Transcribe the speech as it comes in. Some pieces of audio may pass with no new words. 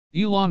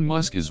Elon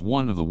Musk is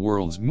one of the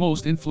world's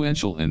most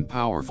influential and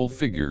powerful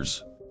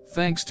figures,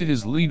 thanks to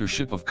his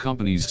leadership of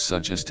companies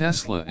such as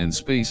Tesla and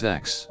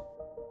SpaceX.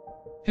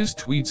 His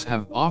tweets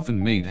have often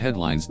made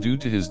headlines due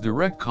to his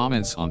direct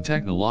comments on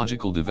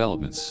technological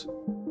developments.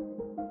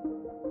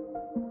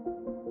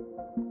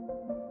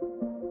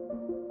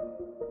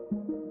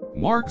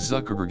 Mark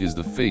Zuckerberg is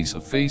the face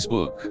of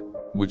Facebook,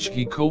 which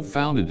he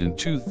co-founded in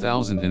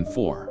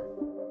 2004.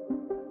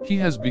 He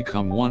has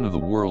become one of the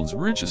world's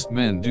richest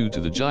men due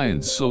to the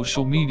giant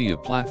social media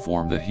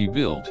platform that he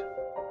built.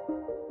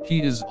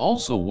 He is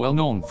also well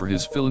known for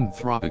his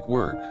philanthropic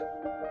work.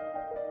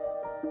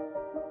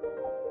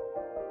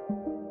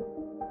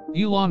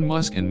 Elon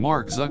Musk and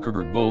Mark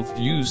Zuckerberg both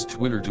use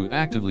Twitter to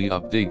actively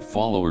update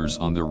followers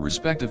on their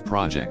respective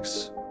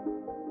projects.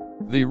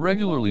 They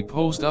regularly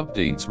post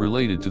updates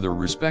related to their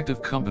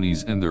respective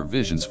companies and their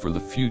visions for the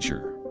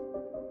future.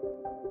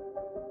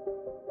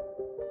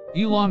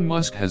 Elon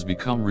Musk has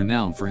become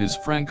renowned for his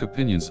frank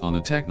opinions on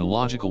the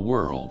technological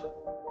world.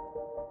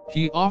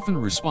 He often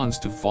responds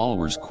to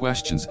followers'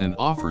 questions and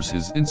offers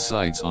his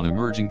insights on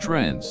emerging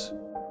trends.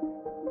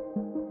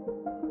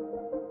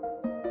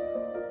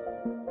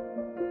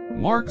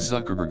 Mark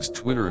Zuckerberg's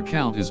Twitter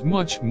account is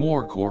much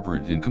more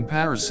corporate in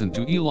comparison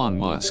to Elon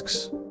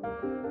Musk's.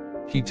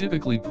 He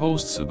typically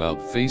posts about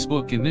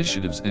Facebook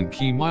initiatives and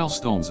key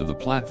milestones of the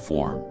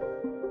platform.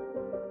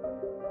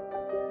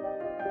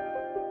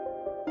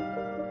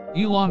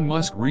 Elon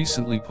Musk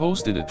recently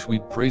posted a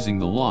tweet praising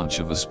the launch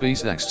of a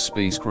SpaceX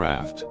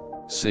spacecraft,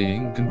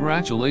 saying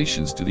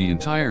congratulations to the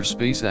entire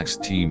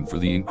SpaceX team for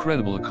the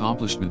incredible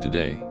accomplishment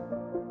today.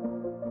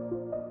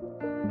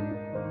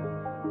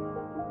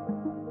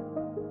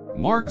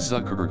 Mark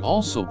Zuckerberg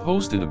also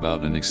posted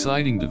about an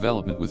exciting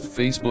development with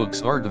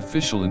Facebook's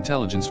artificial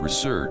intelligence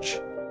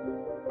research.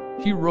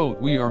 He wrote,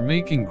 "We are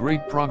making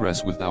great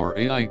progress with our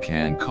AI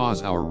can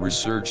cause our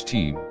research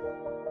team."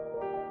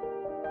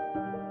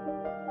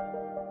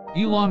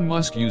 Elon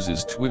Musk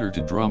uses Twitter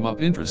to drum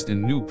up interest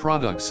in new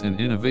products and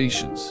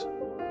innovations.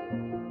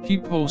 He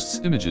posts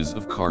images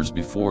of cars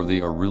before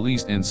they are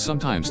released and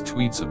sometimes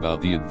tweets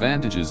about the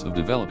advantages of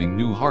developing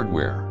new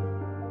hardware.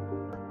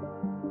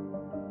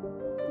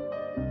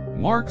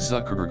 Mark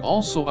Zuckerberg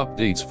also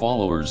updates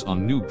followers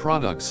on new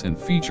products and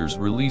features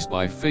released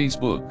by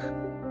Facebook.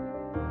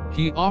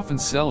 He often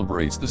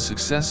celebrates the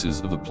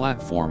successes of the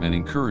platform and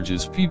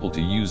encourages people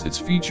to use its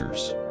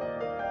features.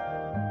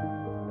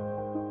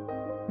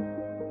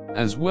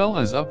 As well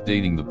as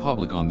updating the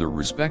public on their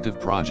respective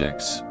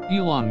projects,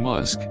 Elon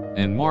Musk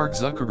and Mark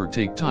Zuckerberg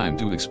take time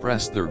to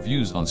express their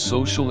views on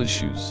social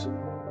issues.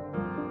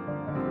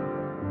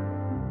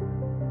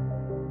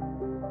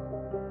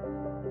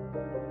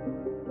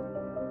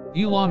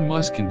 Elon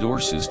Musk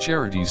endorses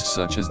charities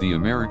such as the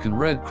American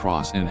Red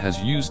Cross and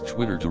has used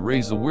Twitter to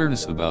raise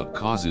awareness about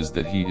causes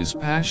that he is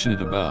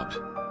passionate about.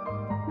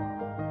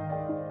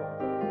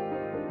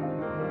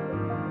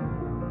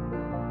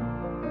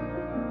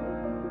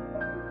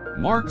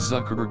 Mark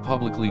Zuckerberg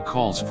publicly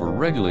calls for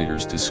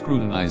regulators to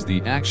scrutinize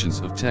the actions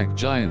of tech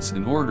giants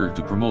in order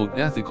to promote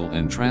ethical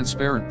and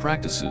transparent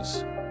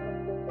practices.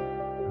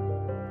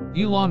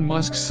 Elon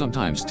Musk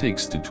sometimes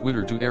takes to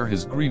Twitter to air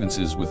his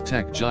grievances with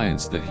tech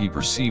giants that he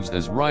perceives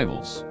as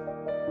rivals.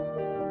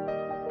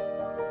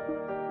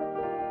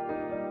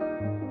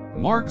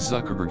 Mark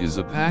Zuckerberg is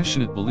a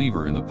passionate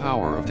believer in the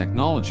power of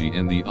technology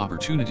and the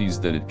opportunities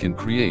that it can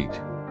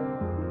create.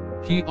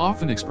 He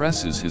often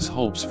expresses his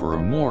hopes for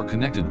a more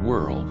connected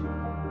world.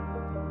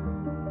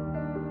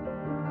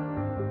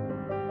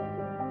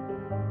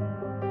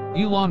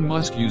 Elon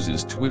Musk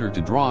uses Twitter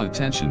to draw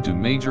attention to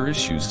major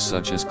issues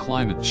such as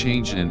climate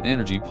change and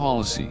energy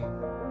policy.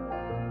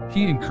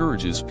 He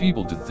encourages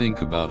people to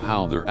think about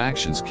how their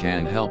actions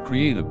can help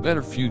create a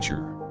better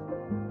future.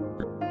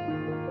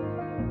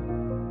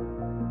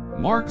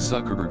 Mark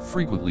Zuckerberg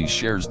frequently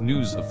shares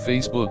news of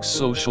Facebook's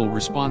social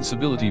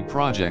responsibility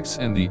projects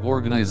and the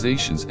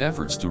organization's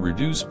efforts to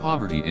reduce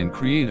poverty and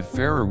create a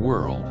fairer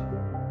world.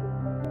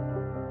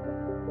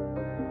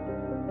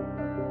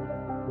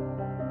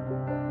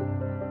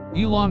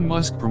 Elon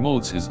Musk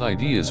promotes his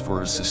ideas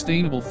for a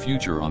sustainable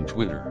future on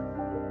Twitter.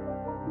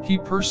 He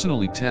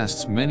personally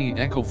tests many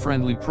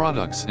eco-friendly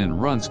products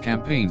and runs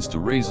campaigns to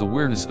raise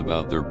awareness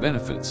about their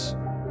benefits.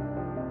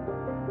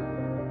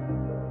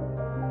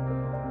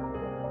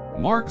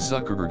 Mark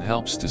Zuckerberg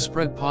helps to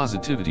spread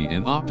positivity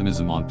and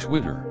optimism on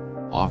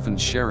Twitter, often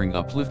sharing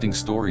uplifting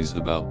stories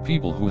about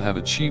people who have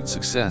achieved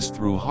success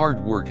through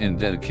hard work and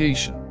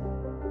dedication.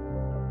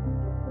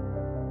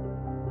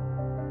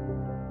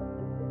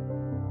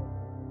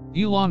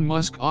 Elon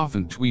Musk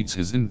often tweets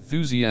his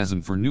enthusiasm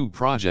for new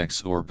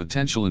projects or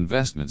potential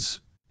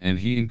investments, and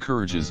he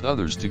encourages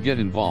others to get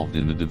involved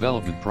in the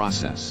development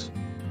process.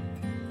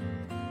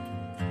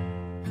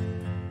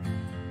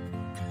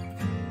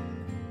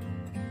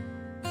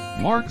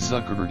 Mark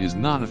Zuckerberg is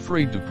not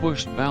afraid to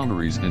push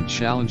boundaries and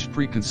challenge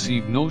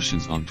preconceived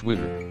notions on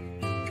Twitter.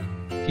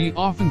 He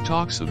often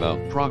talks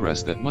about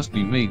progress that must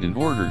be made in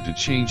order to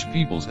change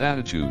people's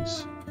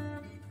attitudes.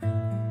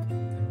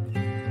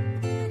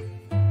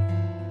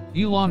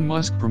 Elon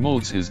Musk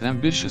promotes his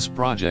ambitious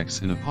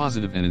projects in a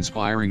positive and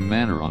inspiring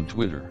manner on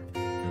Twitter.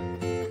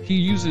 He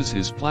uses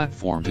his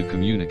platform to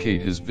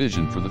communicate his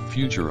vision for the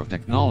future of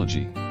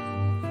technology.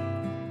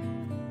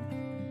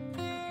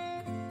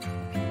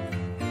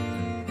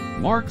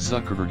 Mark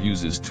Zuckerberg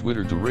uses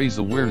Twitter to raise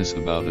awareness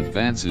about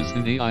advances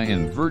in AI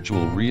and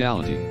virtual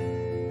reality.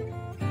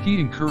 He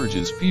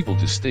encourages people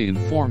to stay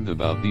informed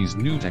about these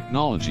new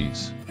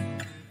technologies.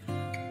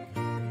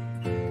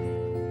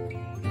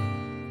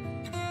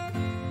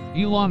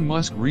 Elon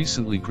Musk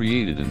recently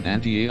created an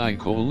anti-AI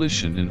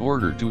coalition in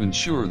order to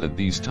ensure that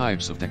these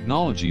types of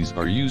technologies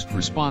are used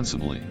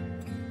responsibly.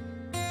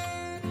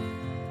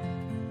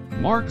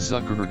 Mark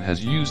Zuckerberg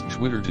has used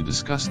Twitter to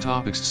discuss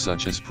topics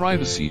such as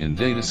privacy and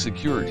data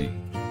security.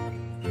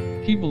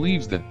 He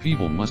believes that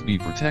people must be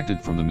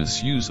protected from the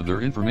misuse of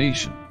their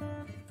information.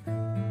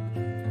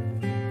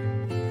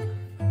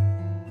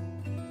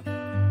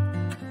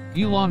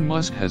 Elon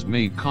Musk has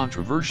made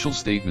controversial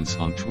statements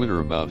on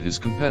Twitter about his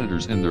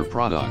competitors and their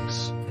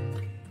products.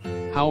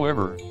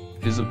 However,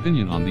 his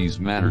opinion on these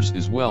matters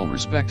is well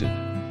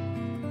respected.